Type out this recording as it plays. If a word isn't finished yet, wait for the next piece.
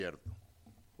cierto.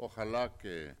 Ojalá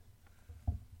que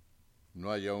no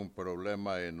haya un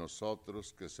problema en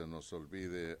nosotros, que se nos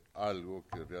olvide algo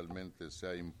que realmente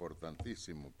sea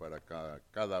importantísimo para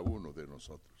cada uno de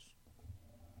nosotros.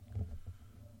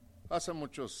 Hace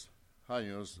muchos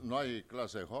años, no hay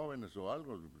clase de jóvenes o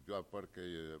algo, yo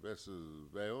porque a veces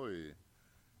veo y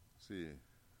sí,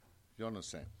 yo no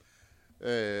sé.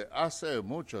 Hace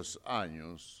muchos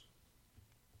años,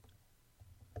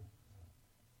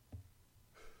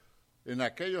 en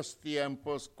aquellos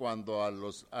tiempos cuando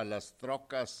a las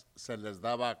trocas se les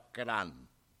daba crán,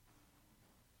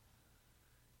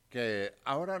 que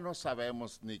ahora no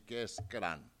sabemos ni qué es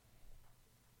crán,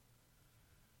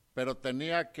 pero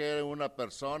tenía que una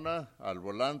persona al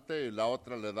volante y la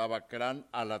otra le daba crán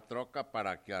a la troca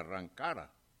para que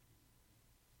arrancara.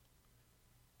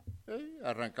 Y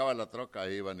arrancaba la troca,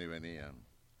 iban y venían.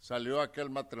 Salió aquel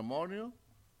matrimonio,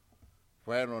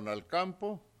 fueron al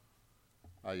campo,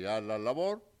 allá a la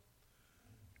labor,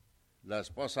 la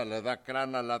esposa le da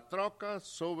crán a la troca,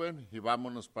 suben y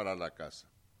vámonos para la casa.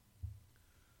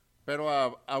 Pero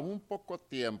a un poco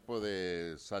tiempo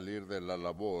de salir de la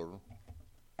labor,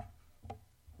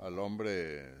 al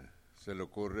hombre se le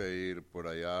ocurre ir por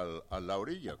allá a la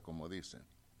orilla, como dicen.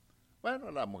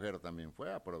 Bueno, la mujer también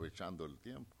fue, aprovechando el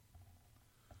tiempo.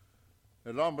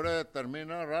 El hombre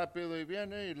termina rápido y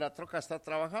viene y la troca está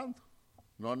trabajando,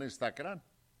 no necesita crán.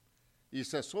 Y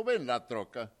se sube en la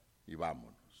troca y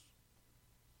vámonos.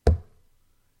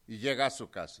 Y llega a su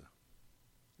casa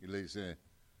y le dice,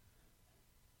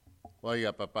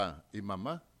 oiga papá, ¿y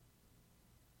mamá?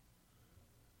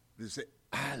 Dice,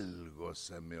 algo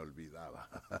se me olvidaba.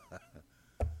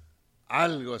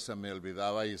 Algo se me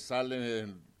olvidaba y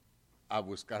sale a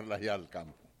buscarla allá al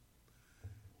campo.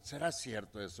 ¿Será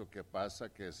cierto eso que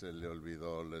pasa, que se le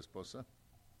olvidó la esposa?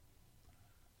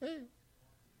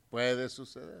 Puede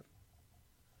suceder.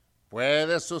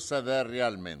 Puede suceder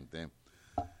realmente.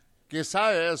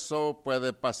 Quizá eso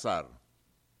puede pasar.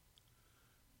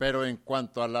 Pero en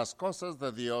cuanto a las cosas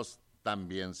de Dios,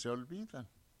 también se olvidan.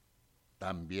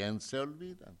 También se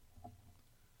olvidan.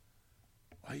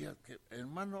 Oye,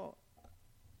 hermano,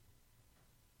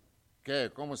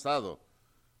 ¿qué? ¿Cómo ha estado?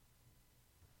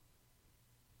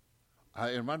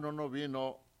 Hermano, no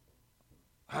vino.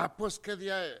 Pues qué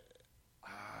día.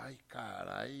 Ay,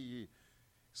 caray.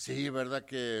 Sí, verdad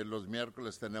que los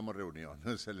miércoles tenemos reunión.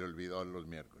 Se le olvidó los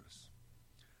miércoles.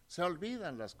 Se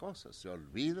olvidan las cosas, se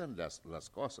olvidan las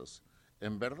cosas.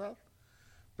 En verdad.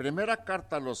 Primera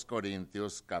carta a los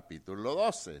Corintios, capítulo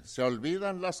 12. Se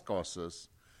olvidan las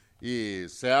cosas y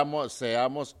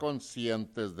seamos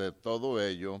conscientes de todo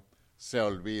ello. Se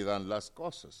olvidan las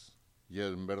cosas. Y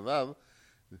en verdad,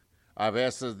 a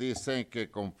veces dicen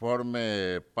que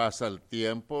conforme pasa el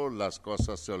tiempo, las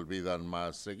cosas se olvidan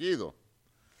más seguido.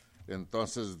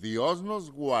 Entonces, Dios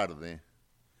nos guarde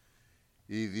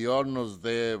y Dios nos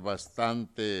dé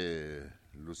bastante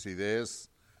lucidez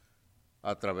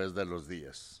a través de los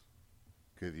días.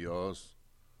 Que Dios,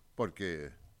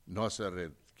 porque no se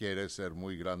requiere ser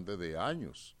muy grande de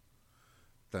años.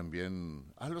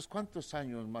 También, ¿a los cuántos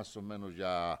años más o menos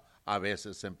ya a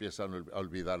veces se empiezan a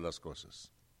olvidar las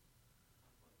cosas?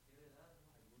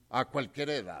 A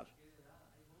cualquier edad.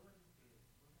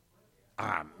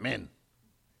 Amén.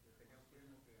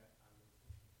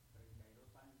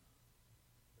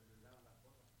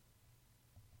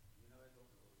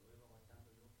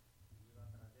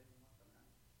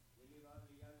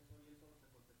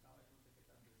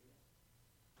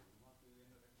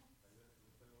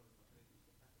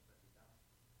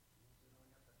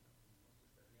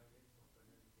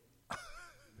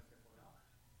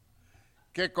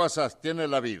 ¿Qué cosas tiene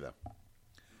la vida?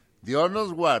 Dios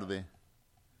nos guarde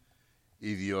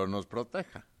y Dios nos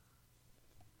proteja.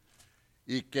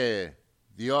 Y que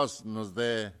Dios nos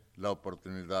dé la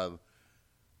oportunidad,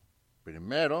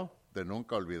 primero, de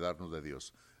nunca olvidarnos de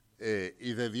Dios.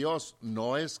 Y de Dios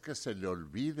no es que se le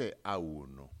olvide a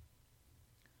uno.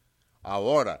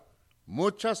 Ahora,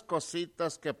 muchas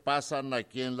cositas que pasan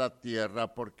aquí en la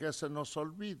tierra, ¿por qué se nos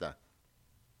olvida?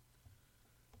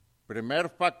 Primer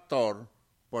factor,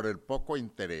 por el poco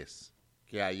interés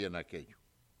que hay en aquello.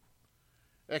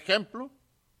 Ejemplo,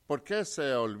 ¿por qué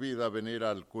se olvida venir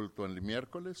al culto el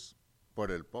miércoles?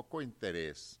 Por el poco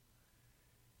interés.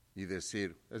 Y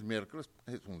decir, es miércoles,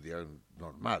 es un día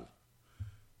normal.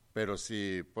 Pero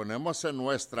si ponemos en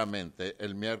nuestra mente,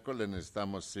 el miércoles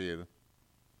necesitamos ir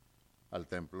al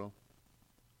templo,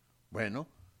 bueno,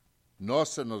 no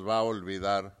se nos va a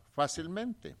olvidar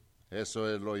fácilmente.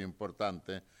 Eso es lo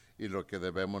importante y lo que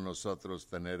debemos nosotros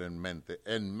tener en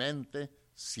mente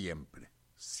siempre,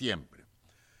 siempre.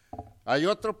 Hay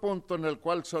otro punto en el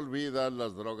cual se olvidan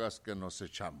las drogas que nos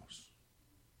echamos,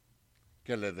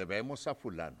 que le debemos a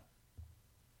fulano.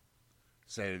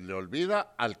 Se le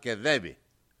olvida al que debe,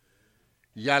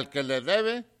 y al que le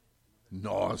debe,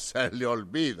 no se le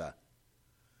olvida.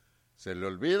 Se le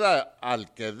olvida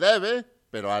al que debe,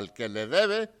 pero al que le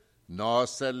debe, no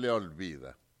se le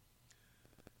olvida.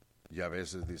 Y a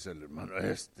veces dice el hermano,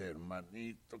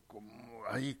 hermanito,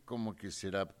 como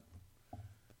quisiera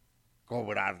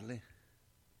cobrarle,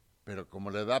 pero como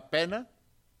le da pena,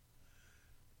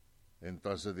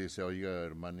 entonces dice, oiga,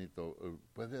 hermanito,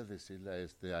 ¿puede decirle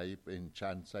a ahí en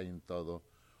chanza y en todo,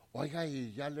 oiga,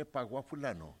 y ya le pagó a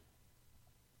fulano?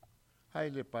 Ahí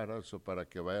le para eso para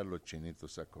que vayan los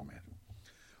chinitos a comer.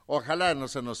 Ojalá no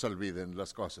se nos olviden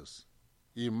las cosas,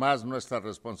 y más nuestras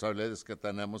responsabilidades que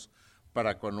tenemos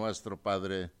para con nuestro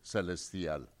Padre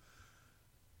Celestial.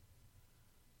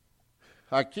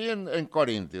 Aquí en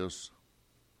Corintios,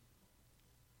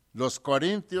 los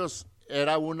corintios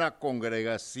era una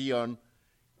congregación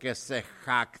que se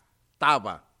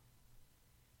jactaba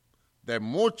de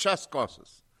muchas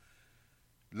cosas.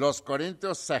 Los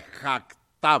corintios se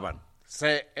jactaban,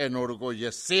 se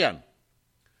enorgullecían,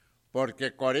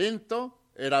 porque Corinto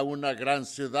era una gran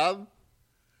ciudad,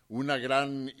 una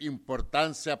gran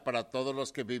importancia para todos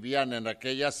los que vivían en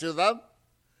aquella ciudad,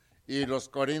 y los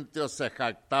corintios se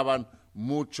jactaban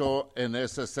mucho en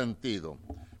ese sentido.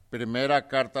 Primera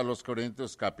carta a los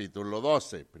Corintios capítulo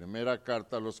 12, primera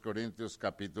carta a los Corintios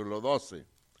capítulo 12,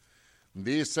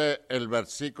 dice el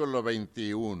versículo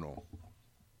 21,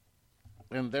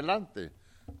 en delante,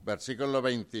 versículo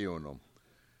 21,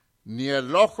 ni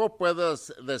el ojo puede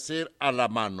decir a la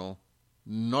mano,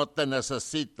 no te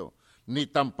necesito, ni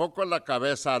tampoco la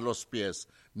cabeza a los pies,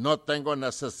 no tengo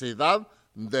necesidad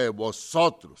de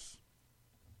vosotros.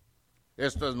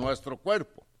 Esto es nuestro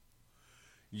cuerpo.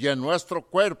 Y en nuestro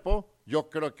cuerpo, yo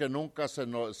creo que nunca se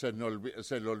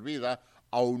le olvida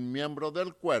a un miembro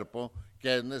del cuerpo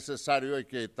que es necesario y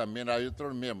que también hay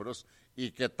otros miembros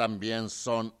y que también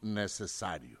son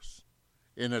necesarios.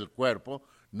 En el cuerpo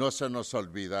no se nos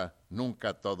olvida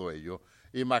nunca todo ello.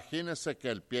 Imagínense que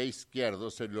el pie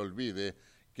izquierdo se le olvide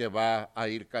que va a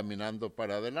ir caminando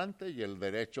para adelante y el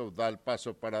derecho da el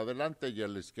paso para adelante y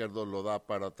el izquierdo lo da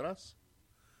para atrás.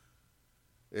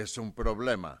 Es un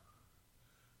problema.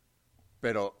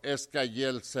 Pero es que allí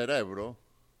el cerebro,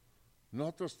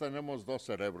 nosotros tenemos 2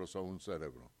 cerebros o un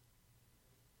cerebro.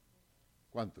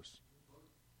 ¿Cuántos?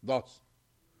 2.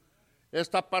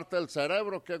 Esta parte del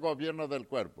cerebro, ¿qué gobierna del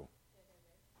cuerpo?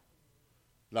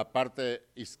 La parte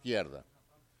izquierda.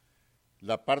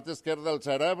 La parte izquierda del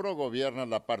cerebro gobierna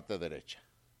la parte derecha,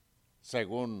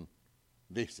 según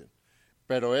dicen.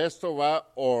 Pero esto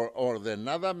va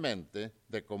ordenadamente,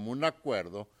 de común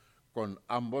acuerdo, con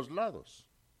ambos lados.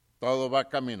 Todo va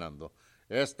caminando.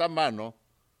 Esta mano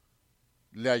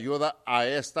le ayuda a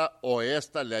esta o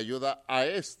esta le ayuda a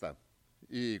esta.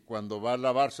 Y cuando va a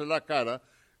lavarse la cara,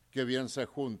 qué bien se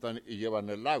juntan y llevan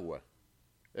el agua.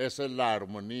 Esa es la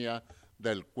armonía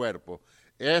del cuerpo.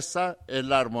 Esa es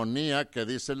la armonía que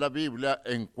dice la Biblia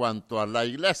en cuanto a la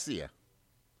iglesia.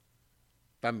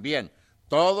 También,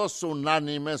 todos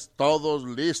unánimes, todos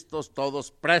listos,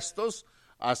 todos prestos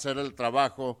a hacer el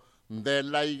trabajo de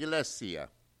la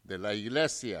iglesia. De la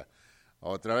iglesia.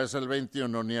 Otra vez el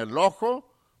 21, ni el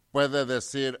ojo puede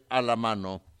decir a la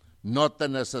mano, no te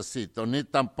necesito, ni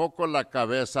tampoco la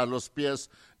cabeza a los pies,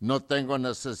 no tengo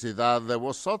necesidad de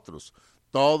vosotros.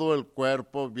 Todo el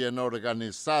cuerpo bien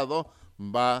organizado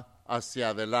va hacia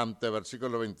adelante.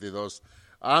 Versículo 22.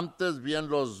 Antes bien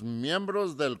los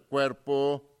miembros del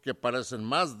cuerpo que parecen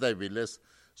más débiles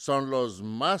son los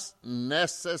más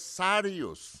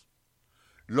necesarios.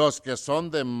 Los que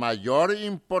son de mayor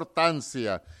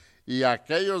importancia y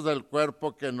aquellos del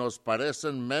cuerpo que nos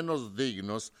parecen menos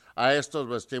dignos, a estos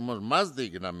vestimos más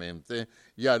dignamente,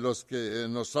 y a los que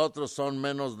nosotros son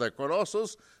menos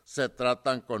decorosos, se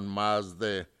tratan con más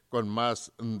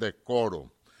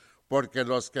decoro. Porque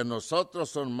los que nosotros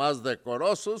son más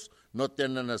decorosos no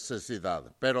tienen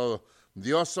necesidad, pero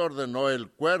Dios ordenó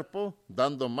el cuerpo,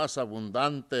 dando más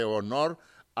abundante honor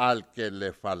al que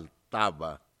le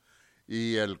faltaba.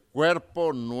 Y el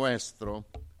cuerpo nuestro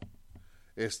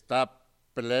está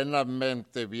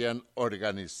plenamente bien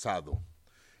organizado.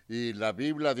 Y la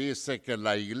Biblia dice que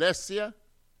la iglesia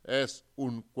es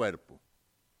un cuerpo.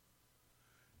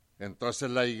 Entonces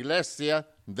la iglesia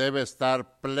debe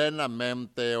estar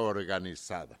plenamente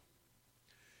organizada.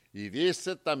 Y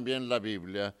dice también la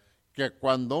Biblia que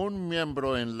cuando un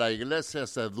miembro en la iglesia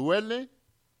se duele,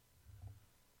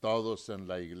 todos en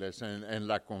la iglesia, en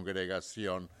la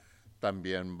congregación,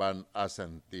 también van a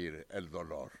sentir el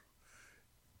dolor.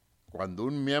 Cuando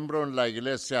un miembro en la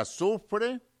iglesia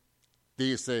sufre,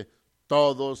 dice,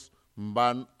 todos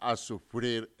van a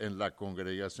sufrir en la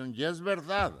congregación. Y es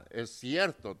verdad, es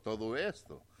cierto todo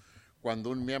esto. Cuando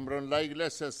un miembro en la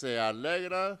iglesia se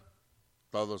alegra,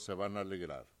 todos se van a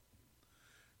alegrar.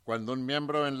 Cuando un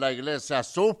miembro en la iglesia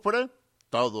sufre,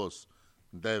 todos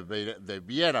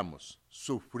debiéramos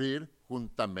sufrir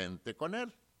juntamente con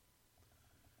él.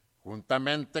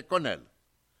 Juntamente con él.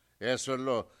 Eso es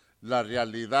la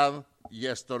realidad y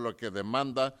esto es lo que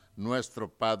demanda nuestro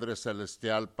Padre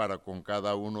Celestial para con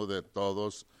cada uno de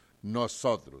todos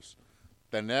nosotros.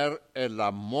 Tener el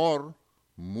amor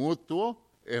mutuo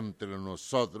entre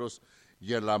nosotros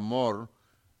y el amor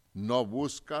no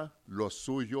busca lo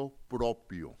suyo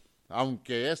propio.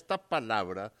 Aunque esta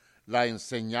palabra la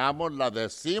enseñamos, la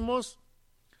decimos,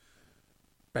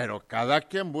 pero cada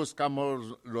quien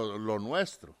buscamos lo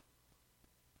nuestro.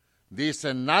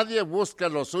 Dice, nadie busca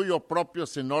lo suyo propio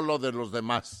sino lo de los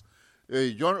demás.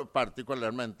 Yo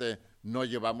particularmente no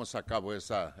llevamos a cabo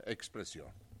esa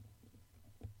expresión.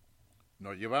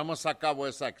 No llevamos a cabo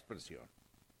esa expresión.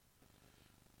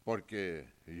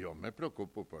 Porque yo me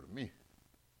preocupo por mí.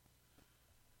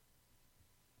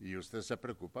 Y usted se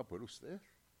preocupa por usted.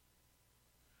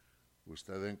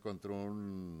 Usted encontró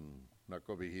una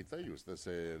cobijita y usted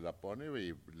se la pone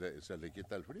y se le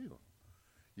quita el frío.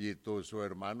 Y su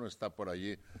hermano está por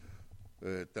allí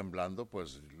temblando,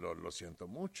 pues lo siento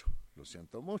mucho, lo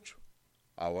siento mucho.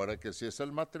 Ahora que si es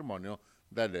el matrimonio,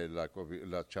 dale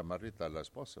la chamarrita a la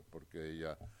esposa, porque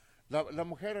ella... ¿La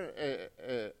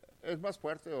mujer es más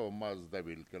fuerte o más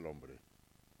débil que el hombre?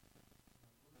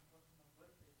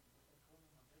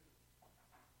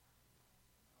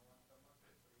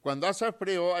 Cuando hace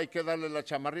frío, ¿hay que darle la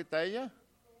chamarrita a ella?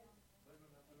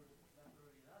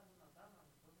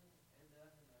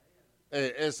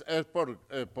 Es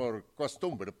por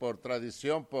costumbre, por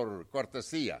tradición, por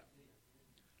cortesía.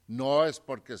 No es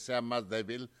porque sea más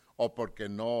débil o porque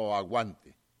no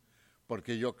aguante,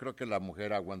 porque yo creo que la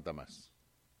mujer aguanta más.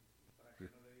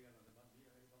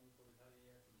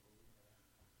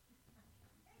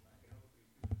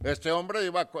 Este hombre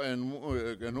iba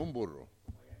en un burro.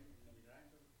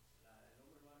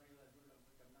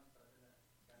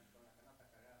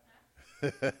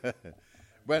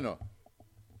 Bueno,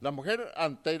 la mujer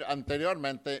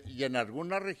anteriormente y en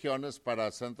algunas regiones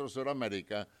para Centro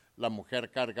Suramérica, la mujer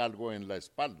carga algo en la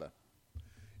espalda.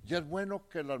 Y es bueno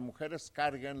que las mujeres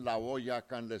carguen la olla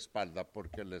acá en la espalda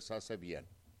porque les hace bien.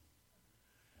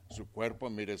 Su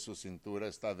cuerpo, mire, su cintura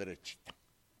está derechita.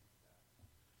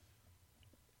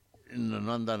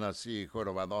 No andan así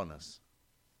jorobadonas.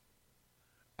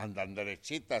 Andan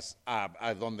derechitas.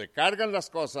 A donde cargan las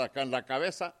cosas acá en la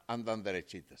cabeza, andan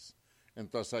derechitas.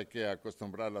 Entonces hay que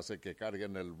acostumbrarlas a que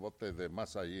carguen el bote de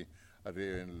masa allí,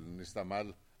 arriba en el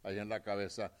nixtamal, ahí en la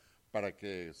cabeza, para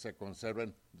que se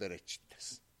conserven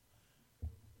derechitas.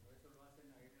 Eso lo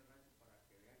hacen ahí en el rancho para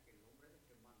que vean que el hombre es el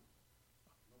que manda.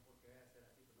 No porque debe ser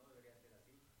así, no debería ser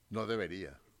así. No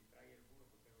debería. Que si trae el burro,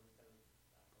 porque ahorita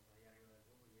las cosas ahí arriba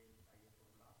del burro y ellos ahí por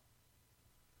un lado.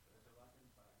 Pero eso lo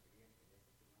hacen para que vean que es el que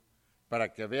manda.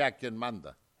 Para que vea quién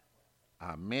manda.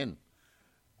 Amén.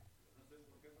 No sé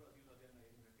por qué, pero así lo hacían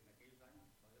ahí. En aquellos años,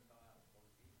 cuando estaba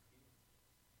pobrecito,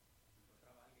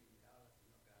 encontraba a alguien y miraba a la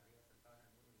señora que arriba sentada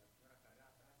en el burro y la señora cargada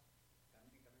atrás,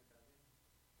 camina y camina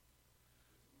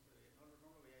tras él. No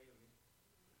lo veía yo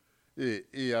bien.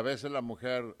 Y a veces la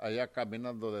mujer allá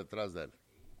caminando detrás de él.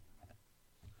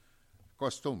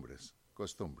 Costumbres,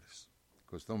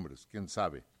 quién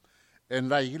sabe. En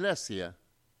la iglesia,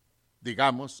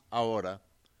 digamos ahora,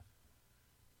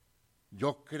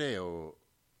 yo creo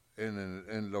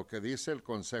en lo que dice el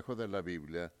consejo de la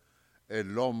Biblia,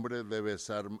 el hombre debe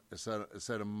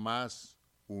ser más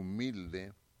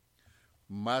humilde,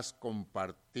 más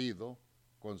compartido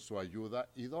con su ayuda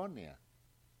idónea.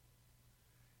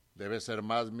 Debe ser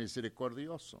más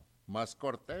misericordioso, más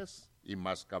cortés y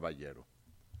más caballero,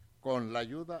 con la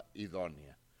ayuda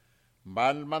idónea. Va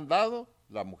al mandado,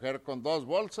 la mujer con 2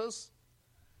 bolsas,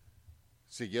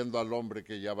 siguiendo al hombre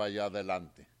que ya vaya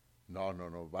adelante.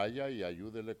 No, vaya y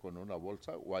ayúdele con una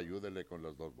bolsa o ayúdele con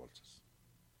las 2 bolsas.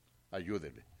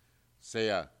 Ayúdele,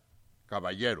 sea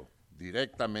caballero,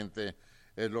 directamente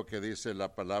es lo que dice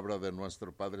la palabra de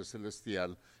nuestro Padre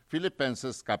Celestial,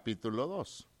 Filipenses capítulo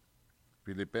 2.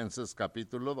 Filipenses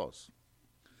capítulo 2.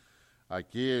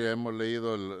 Aquí hemos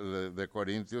leído el de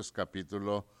Corintios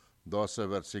capítulo 12,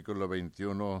 versículo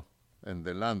 21 en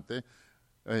delante.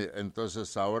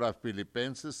 Entonces ahora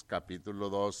Filipenses capítulo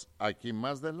 2, aquí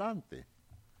más adelante.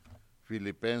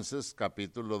 Filipenses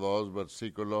capítulo 2,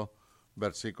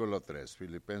 versículo 3.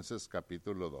 Filipenses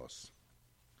capítulo 2.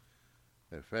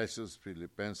 Efesios,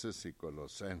 Filipenses y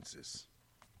Colosenses.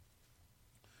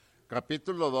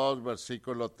 Capítulo 2,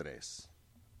 versículo 3.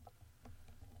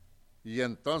 Y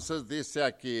entonces dice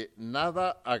aquí,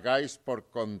 nada hagáis por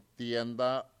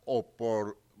contienda o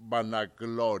por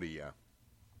vanagloria.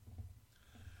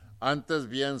 Antes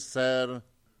bien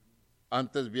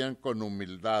con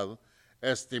humildad,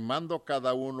 estimando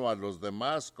cada uno a los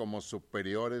demás como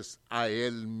superiores a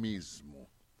él mismo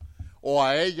o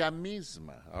a ella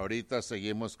misma. Ahorita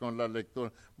seguimos con la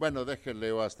lectura. Bueno,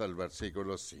 leo hasta el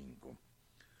versículo 5.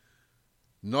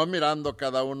 No mirando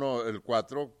cada uno, el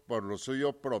 4, por lo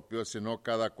suyo propio, sino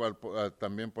cada cual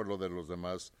también por lo de los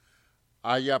demás.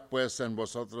 Haya pues en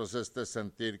vosotros este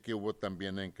sentir que hubo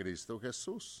también en Cristo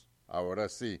Jesús. Ahora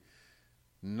sí,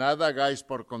 nada hagáis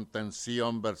por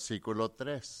contención, versículo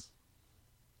 3.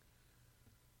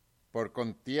 Por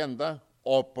contienda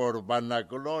o por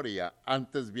vanagloria,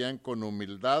 antes bien con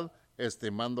humildad,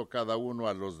 estimando cada uno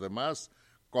a los demás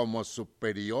como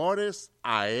superiores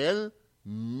a él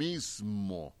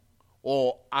mismo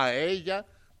o a ella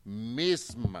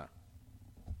misma.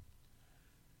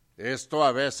 Esto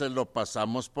a veces lo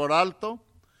pasamos por alto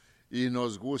y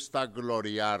nos gusta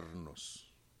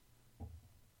gloriarnos.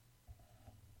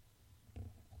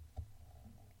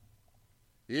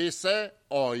 Hice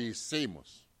o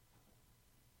hicimos.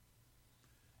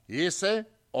 Hice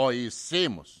o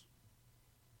hicimos.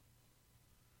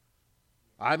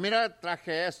 Mira,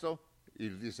 traje esto. Y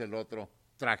dice el otro,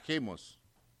 trajimos,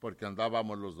 porque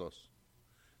andábamos los dos.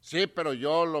 Sí, pero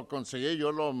yo lo conseguí,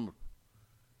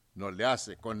 no le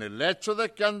hace. Con el hecho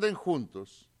de que anden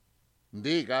juntos,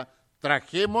 diga,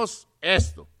 trajimos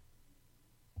esto.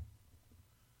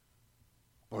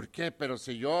 ¿Por qué? Pero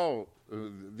si yo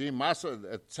di más,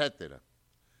 etcétera.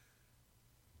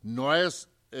 No es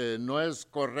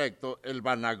correcto el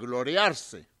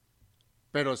vanagloriarse,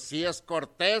 pero sí es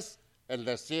cortés el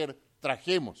decir,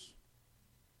 trajimos.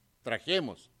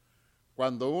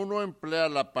 Cuando uno emplea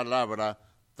la palabra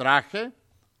traje,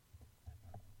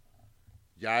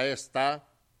 ya está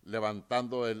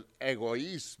levantando el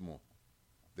egoísmo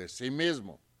de sí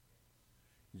mismo.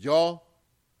 Yo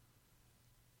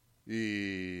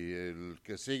y el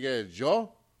que sigue es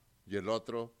yo y el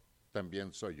otro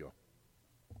también soy yo.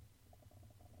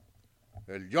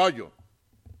 El yo-yo,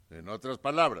 en otras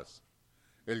palabras,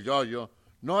 el yo-yo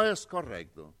no es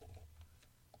correcto.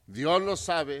 Dios lo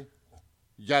sabe,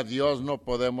 y a Dios no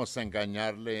podemos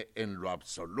engañarle en lo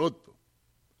absoluto.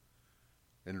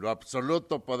 En lo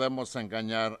absoluto podemos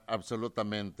engañar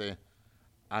absolutamente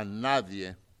a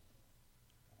nadie,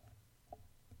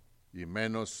 y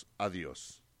menos a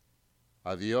Dios.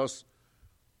 A Dios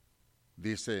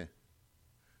dice,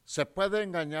 se puede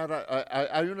engañar,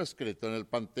 hay un escrito en el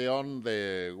Panteón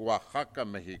de Oaxaca,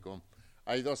 México,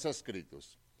 hay 2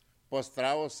 escritos.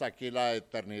 Postraos aquí la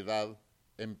eternidad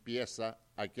empieza,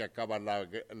 aquí acaba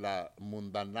la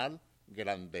mundanal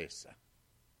grandeza.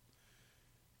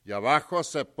 Y abajo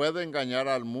se puede engañar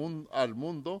al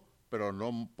mundo, pero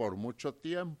no por mucho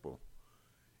tiempo.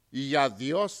 Y a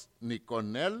Dios ni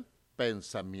con el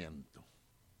pensamiento.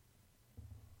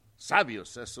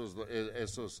 Sabios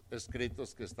esos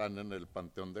escritos que están en el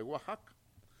Panteón de Oaxaca.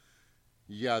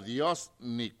 Y a Dios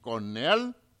ni con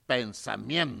el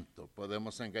pensamiento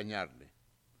podemos engañarle.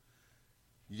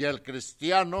 Y el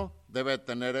cristiano debe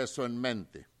tener eso en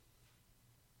mente.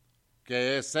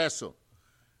 ¿Qué es eso?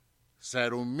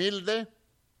 Ser humilde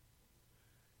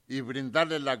y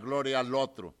brindarle la gloria al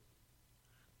otro.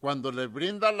 Cuando le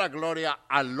brinda la gloria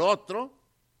al otro,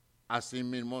 así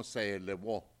mismo se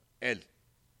elevó él.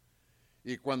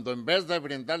 Y cuando en vez de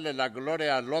brindarle la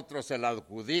gloria al otro se la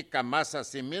adjudica más a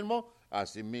sí mismo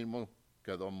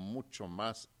quedó mucho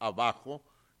más abajo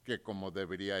que como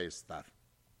debería estar.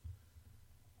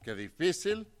 Qué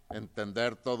difícil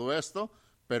entender todo esto,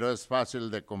 pero es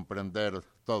fácil de comprender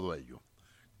todo ello.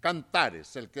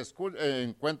 Cantares, el que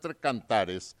encuentre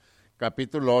Cantares,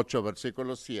 capítulo 8,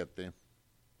 versículo 7,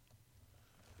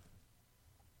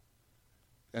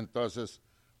 entonces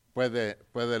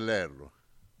puede leerlo.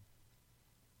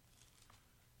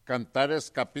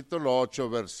 Cantares, capítulo 8,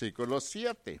 versículo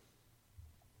 7.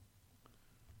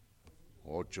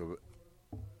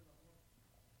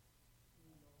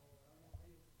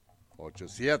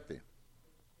 8:7.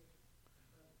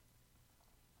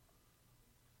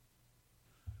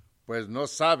 Pues no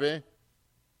sabe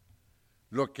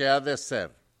lo que ha de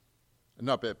ser.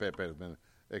 No, perdón,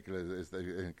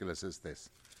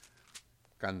 Eclesiastés.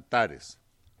 Cantares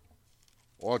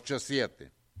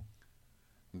 8:7.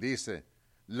 Dice,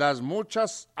 las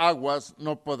muchas aguas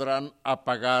no podrán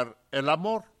apagar el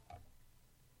amor,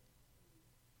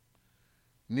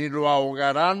 ni lo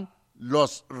ahogarán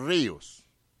los ríos.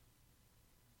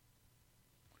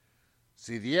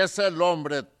 Si diese el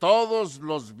hombre todos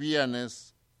los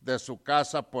bienes de su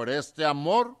casa por este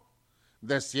amor,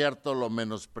 de cierto lo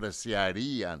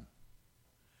menospreciarían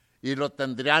y lo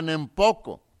tendrían en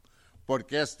poco,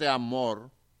 porque este amor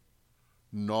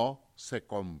no se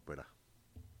compra.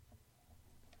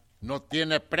 No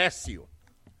tiene precio.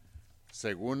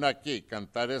 Según aquí,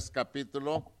 Cantares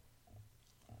capítulo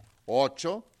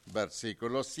 8,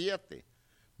 versículo 7.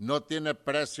 No tiene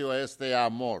precio este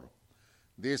amor.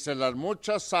 Dice, las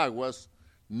muchas aguas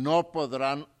no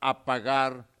podrán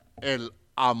apagar el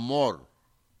amor.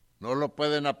 No lo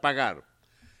pueden apagar.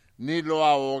 Ni lo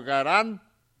ahogarán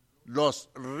los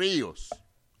ríos.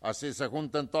 Así se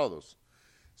juntan todos.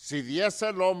 Si diese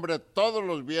el hombre todos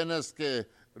los bienes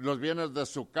de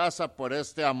su casa por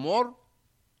este amor,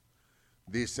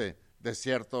 dice, de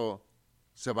cierto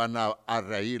se van a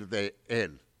reír de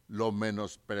él, lo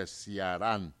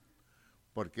menospreciarán,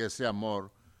 porque ese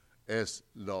amor es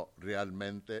lo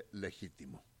realmente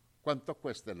legítimo. ¿Cuánto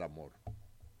cuesta el amor?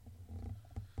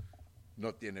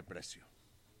 No tiene precio.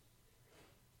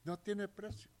 No tiene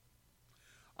precio.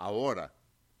 Ahora,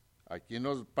 aquí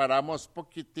nos paramos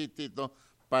poquitito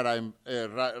para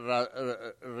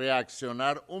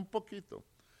reaccionar un poquito.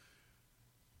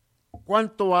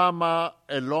 ¿Cuánto ama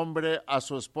el hombre a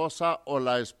su esposa o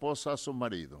la esposa a su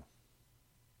marido?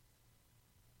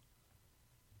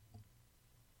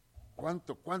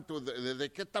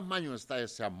 ¿De qué tamaño está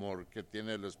ese amor que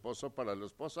tiene el esposo para la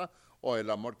esposa o el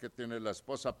amor que tiene la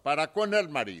esposa para con el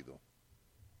marido?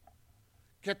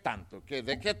 ¿Qué tanto?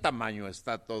 ¿De qué tamaño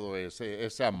está todo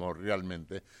ese amor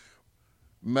realmente?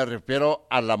 Me refiero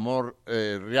al amor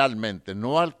realmente,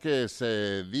 no al que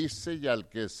se dice y al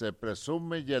que se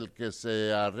presume y al que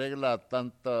se arregla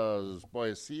tantas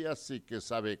poesías y que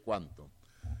sabe cuánto.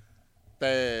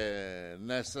 Te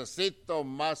necesito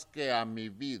más que a mi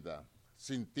vida,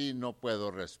 sin ti no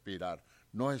puedo respirar.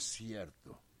 No es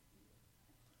cierto.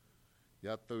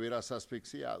 Ya te hubieras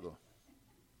asfixiado.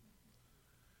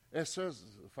 Eso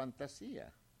es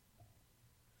fantasía.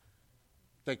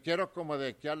 Te quiero como de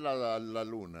aquí a la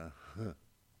luna.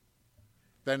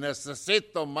 Te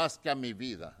necesito más que a mi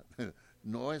vida.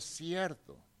 No es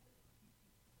cierto.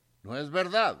 No es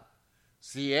verdad.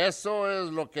 Si eso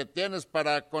es lo que tienes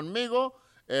para conmigo,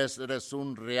 eres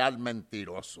un real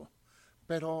mentiroso.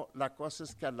 Pero la cosa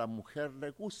es que a la mujer le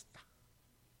gusta.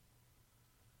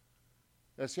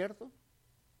 ¿Es cierto?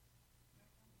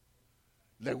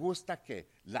 Le gusta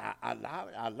que la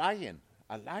halaguen.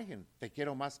 Te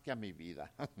quiero más que a mi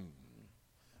vida.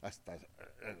 Hasta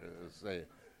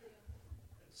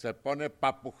se pone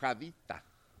papujadita.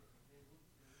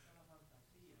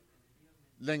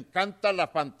 Le encanta la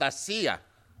fantasía.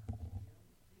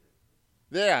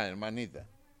 Vea, hermanita.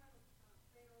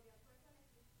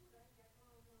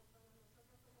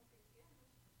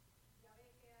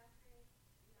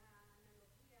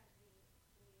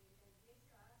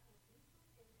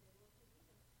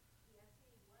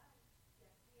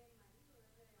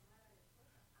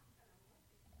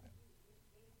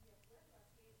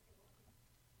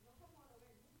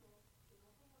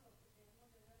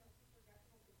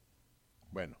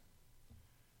 Bueno,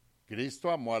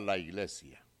 Cristo amó a la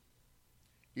iglesia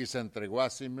y se entregó a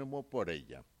sí mismo por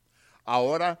ella.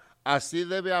 Ahora, así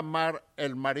debe amar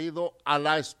el marido a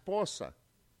la esposa.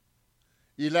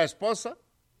 ¿Y la esposa?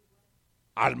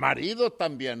 Al marido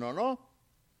también, ¿o no?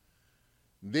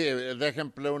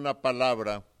 Déjenme una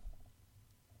palabra.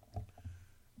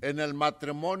 En el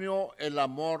matrimonio el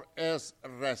amor es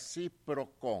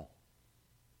recíproco.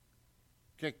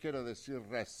 ¿Qué quiere decir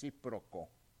recíproco?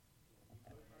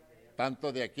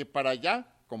 Tanto de aquí para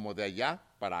allá como de allá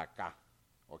para acá.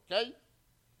 ¿Ok?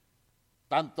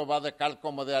 Tanto va de cal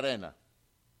como de arena.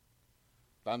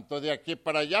 Tanto de aquí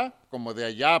para allá como de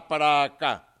allá para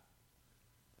acá.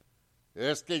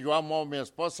 Es que yo amo a mi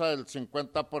esposa el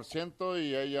 50%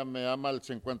 y ella me ama el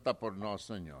 50%. No,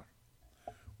 señor.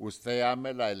 Usted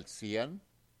ámela el 100%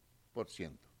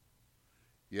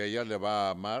 y ella le va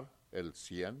a amar el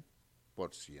 100%.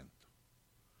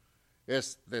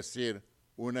 Es decir,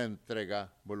 una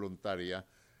entrega voluntaria.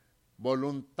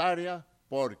 Voluntaria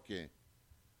porque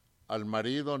al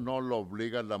marido no lo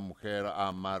obliga la mujer a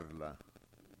amarla.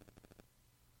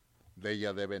 De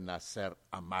ella debe nacer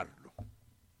amarlo.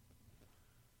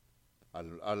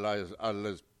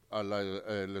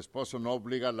 El esposo no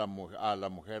obliga a la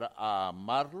mujer a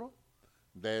amarlo,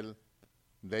 de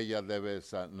ella debe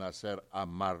nacer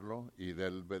amarlo y de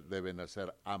él debe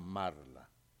nacer amarla.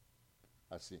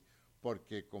 Así.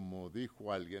 Porque como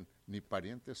dijo alguien, ni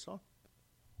parientes son.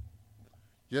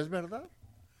 Y es verdad.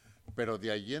 Pero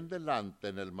de ahí en adelante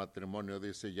en el matrimonio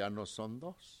dice, ya no son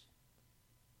dos.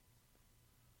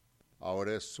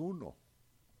 ahora es uno.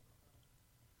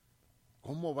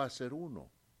 ¿Cómo va a ser uno?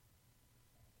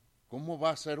 ¿Cómo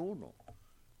va a ser uno?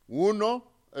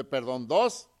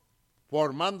 Dos,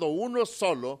 formando uno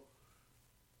solo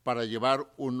para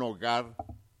llevar un hogar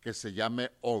que se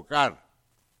llame hogar,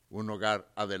 un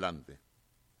hogar adelante.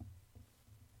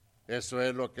 Eso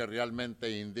es lo que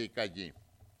realmente indica allí.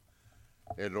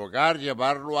 El hogar,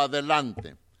 llevarlo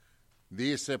adelante.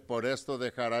 Dice, por esto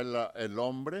dejará el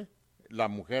hombre, la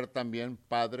mujer también,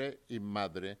 padre y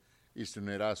madre, y se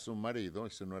unirá a su marido,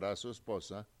 y se unirá a su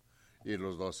esposa, y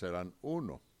los dos serán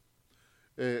uno.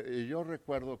 Y yo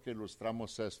recuerdo que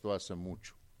ilustramos esto hace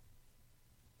mucho,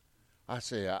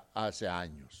 hace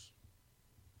años.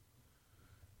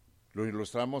 Lo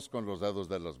ilustramos con los dedos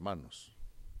de las manos.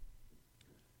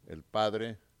 El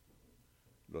padre,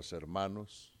 los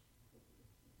hermanos,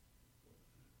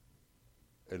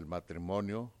 el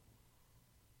matrimonio,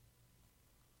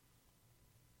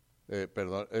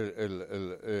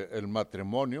 el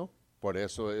matrimonio, por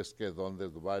eso es que donde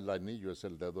va el anillo es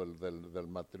el dedo del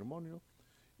matrimonio,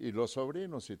 y los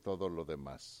sobrinos y todo lo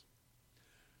demás.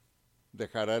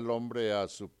 Dejará el hombre a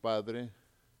su padre,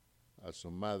 a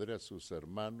su madre, a sus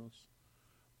hermanos,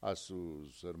 a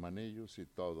sus hermanillos y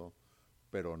todo,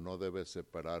 pero no debe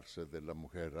separarse de la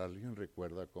mujer. ¿Alguien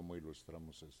recuerda cómo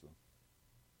ilustramos esto?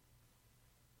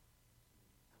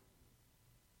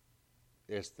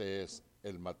 Este es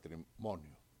el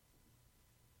matrimonio.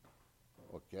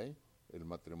 ¿Ok? El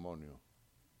matrimonio.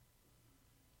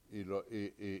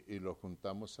 Y lo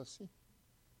juntamos así.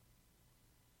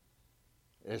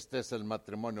 Este es el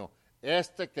matrimonio.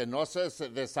 Este que no se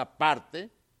desaparte,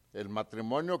 el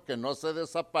matrimonio que no se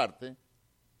desaparte,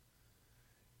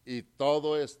 y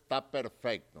todo está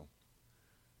perfecto.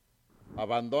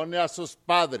 Abandone a sus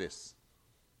padres.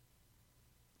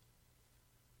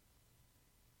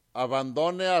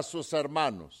 Abandone a sus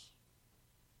hermanos.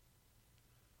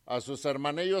 A sus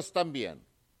hermanillos también.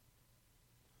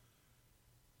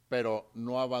 Pero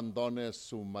no abandone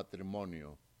su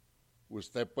matrimonio.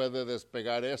 Usted puede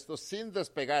despegar esto sin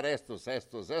despegar estos.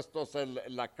 Esto es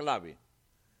la clave.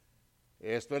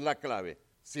 Esto es la clave.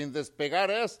 Sin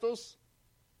despegar estos,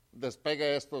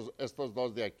 despegue estos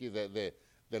dos de aquí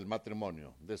del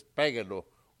matrimonio. Despéguelo.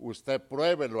 Usted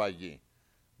pruébelo allí.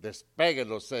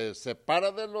 Despéguelo. Se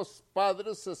separa de los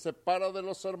padres, se separa de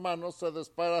los hermanos, se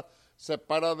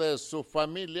separa de su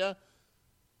familia,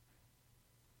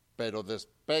 pero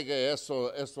despegue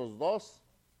esos dos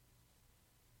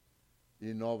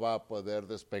y no va a poder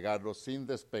despegarlo sin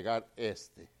despegar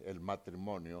el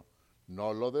matrimonio.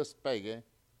 No lo despegue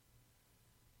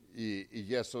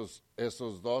y esos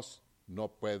dos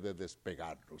no puede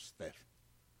despegarlo usted.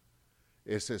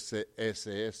 Ese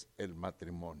es el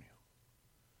matrimonio.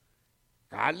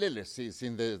 Cálele,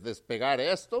 sin despegar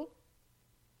esto,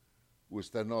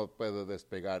 usted no puede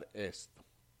despegar esto.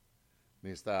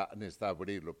 Necesita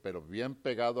abrirlo, pero bien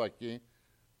pegado aquí,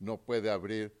 no puede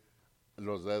abrir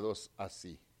los dedos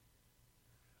así.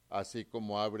 Así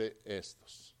como abre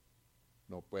estos.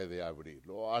 No puede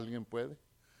abrirlo. ¿Alguien puede?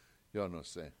 Yo no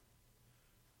sé.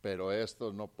 Pero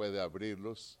estos no puede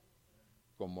abrirlos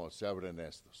como se abren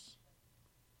estos.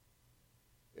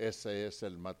 Ese es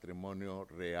el matrimonio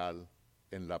real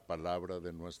en la palabra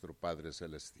de nuestro Padre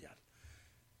Celestial.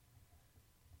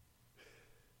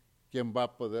 ¿Quién va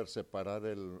a poder separar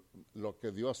lo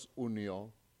que Dios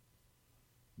unió?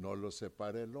 No lo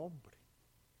separe el hombre.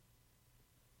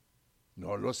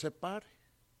 No lo separe.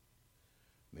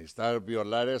 Necesita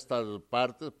violar estas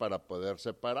partes para poder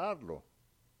separarlo.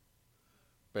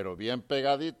 Pero bien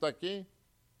pegadito aquí,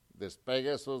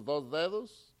 despegue esos dos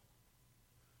dedos,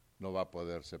 no va a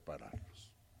poder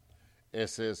separarlos.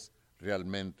 Ese es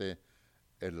realmente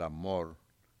el amor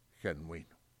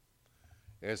genuino.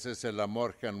 Ese es el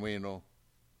amor genuino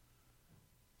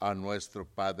a nuestro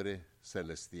Padre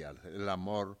Celestial. El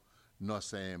amor no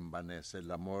se envanece,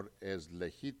 el amor es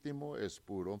legítimo, es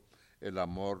puro. El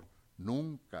amor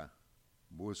nunca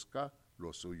busca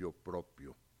lo suyo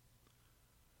propio.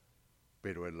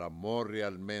 Pero el amor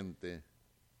realmente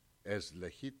es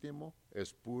legítimo,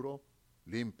 es puro,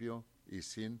 limpio y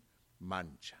sin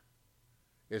mancha.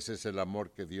 Ese es el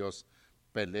amor que Dios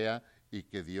pelea y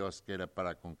que Dios quiere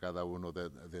para con cada uno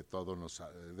de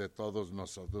todos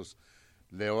nosotros.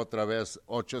 Leo otra vez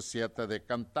 8:7 de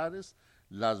Cantares.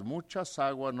 Las muchas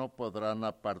aguas no podrán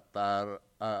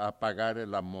apagar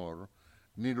el amor,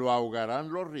 ni lo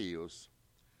ahogarán los ríos.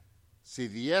 Si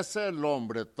diese el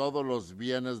hombre todos los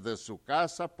bienes de su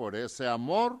casa por ese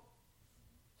amor,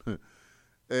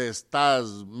 estás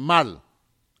mal,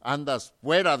 andas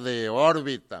fuera de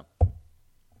órbita,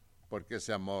 porque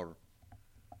ese amor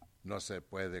no se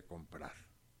puede comprar.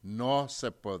 no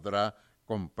se podrá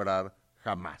comprar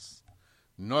jamás.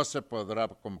 No se podrá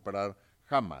comprar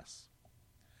jamás.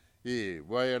 Y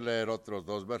voy a leer otros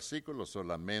 2 versículos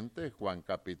solamente. Juan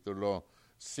capítulo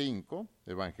 5,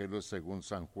 Evangelio según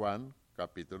San Juan,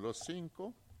 capítulo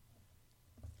 5.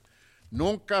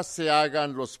 Nunca se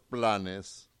hagan los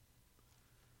planes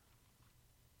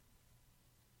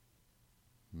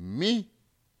mi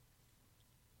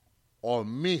o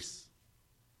mis.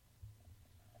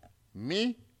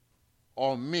 Mi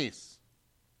o mis.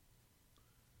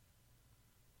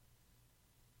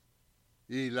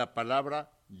 Y la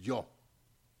palabra yo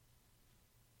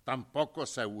tampoco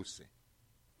se use.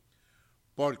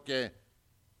 Porque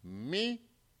mi,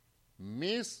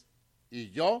 mis y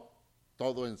yo,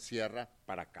 todo encierra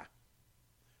para acá.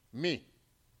 Mi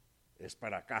es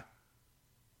para acá.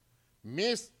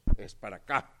 Mis es para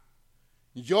acá.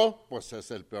 Yo, pues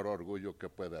es el peor orgullo que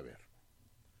puede haber.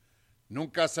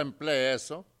 Nunca se emplee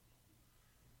eso,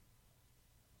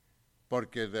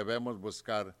 porque debemos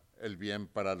buscar el bien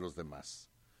para los demás.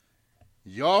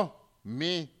 Yo,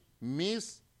 mi,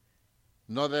 mis,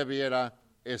 no debiera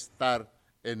estar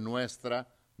en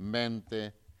nuestra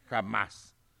mente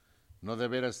jamás. No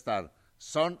debiera estar.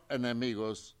 Son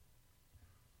enemigos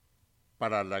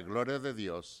para la gloria de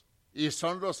Dios y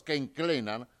son los que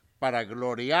inclinan para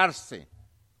gloriarse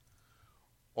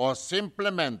o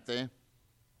simplemente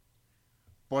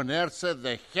ponerse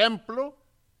de ejemplo,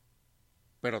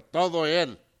 pero todo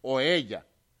él o ella.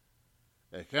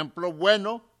 Ejemplo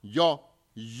bueno, yo.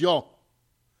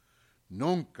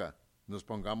 Nunca nos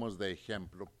pongamos de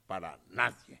ejemplo para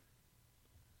nadie.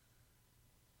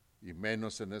 Y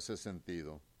menos en ese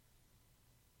sentido.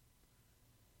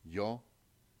 Yo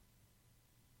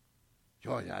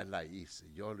ya la hice.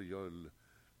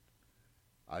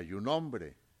 Hay un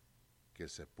hombre que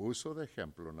se puso de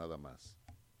ejemplo nada más.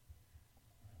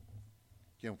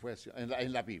 ¿Quién fue?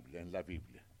 En la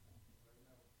Biblia.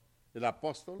 El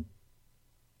apóstol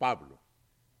Pablo.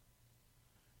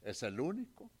 Es el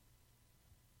único.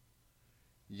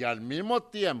 Y al mismo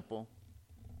tiempo,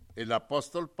 el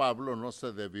apóstol Pablo no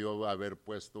se debió haber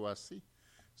puesto así.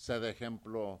 Ser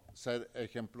ejemplo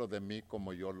de mí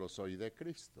como yo lo soy de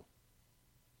Cristo.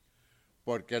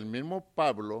 Porque el mismo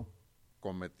Pablo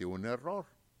cometió un error.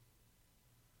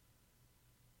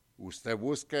 Usted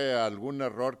busque algún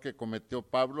error que cometió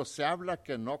Pablo, se habla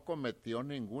que no cometió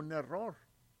ningún error.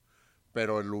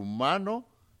 Pero el humano,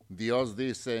 Dios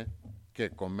dice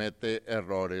que comete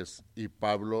errores y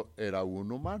Pablo era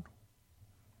un humano.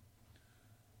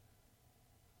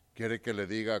 ¿Quiere que le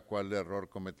diga cuál error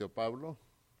cometió Pablo?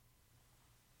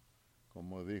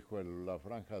 Como dijo la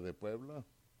Franja de Puebla.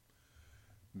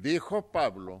 Dijo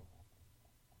Pablo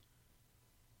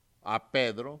a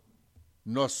Pedro,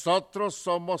 nosotros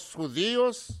somos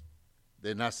judíos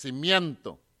de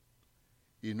nacimiento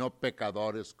y no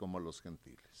pecadores como los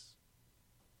gentiles.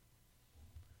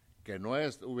 Que no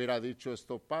hubiera dicho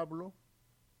esto Pablo,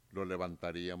 lo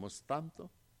levantaríamos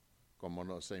tanto como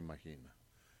no se imagina.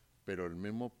 Pero el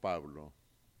mismo Pablo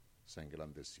se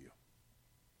engrandeció.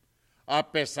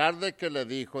 A pesar de que le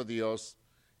dijo Dios,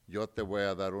 yo te voy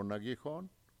a dar un aguijón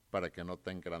para que no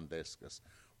te engrandezcas.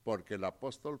 Porque el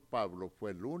apóstol Pablo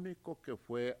fue el único que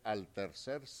fue al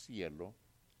tercer cielo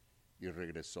y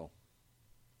regresó.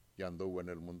 Y anduvo en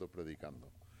el mundo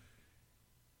predicando.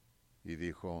 Y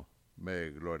dijo, me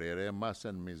gloriaré más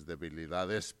en mis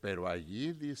debilidades, pero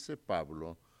allí dice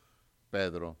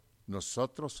Pedro,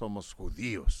 nosotros somos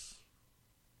judíos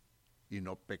y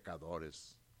no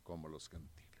pecadores como los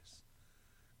gentiles.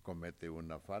 ¿Comete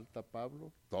una falta,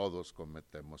 Pablo? Todos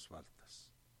cometemos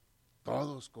faltas.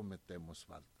 Todos cometemos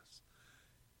faltas.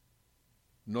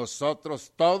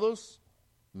 Nosotros todos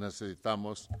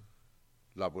necesitamos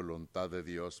la voluntad de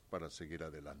Dios para seguir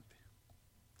adelante.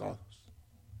 Todos.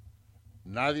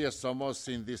 Nadie somos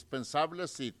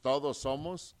indispensables y todos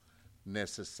somos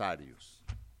necesarios.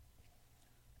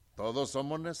 Todos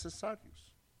somos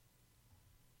necesarios.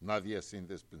 Nadie es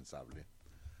indispensable.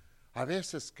 A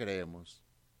veces creemos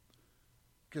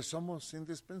que somos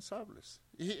indispensables.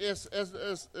 Y es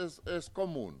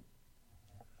común.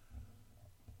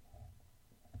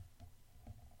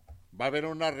 Va a haber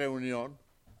una reunión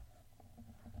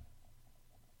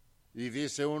y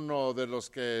dice uno de los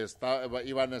que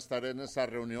iban a estar en esa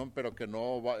reunión, pero que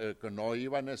no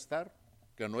iban a estar,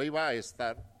 que no iba a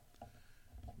estar.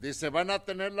 Dice, ¿van a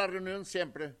tener la reunión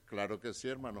siempre? Claro que sí,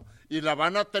 hermano. ¿Y la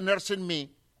van a tener sin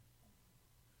mí?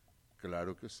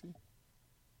 Claro que sí.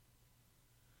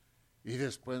 Y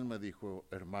después me dijo,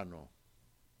 hermano,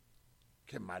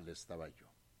 qué mal estaba yo.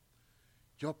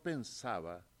 Yo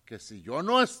pensaba que si yo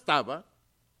no estaba,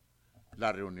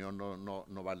 la reunión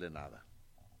no vale nada.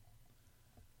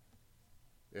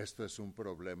 Esto es un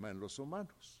problema en los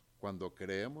humanos, cuando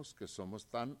creemos que somos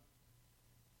tan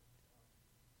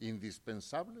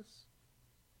indispensables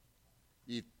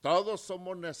y todos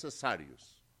somos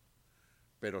necesarios,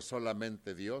 pero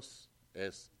solamente Dios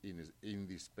es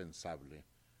indispensable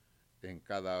en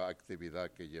cada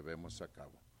actividad que llevemos a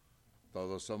cabo.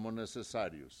 Todos somos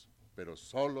necesarios, pero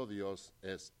solo Dios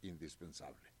es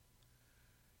indispensable.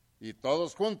 Y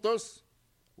todos juntos,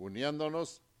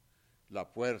 uniéndonos, la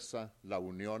fuerza, la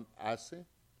unión hace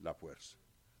la fuerza.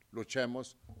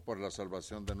 Luchemos por la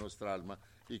salvación de nuestra alma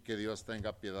y que Dios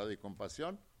tenga piedad y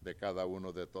compasión de cada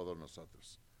uno de todos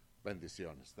nosotros.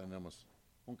 Bendiciones. Tenemos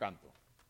un canto.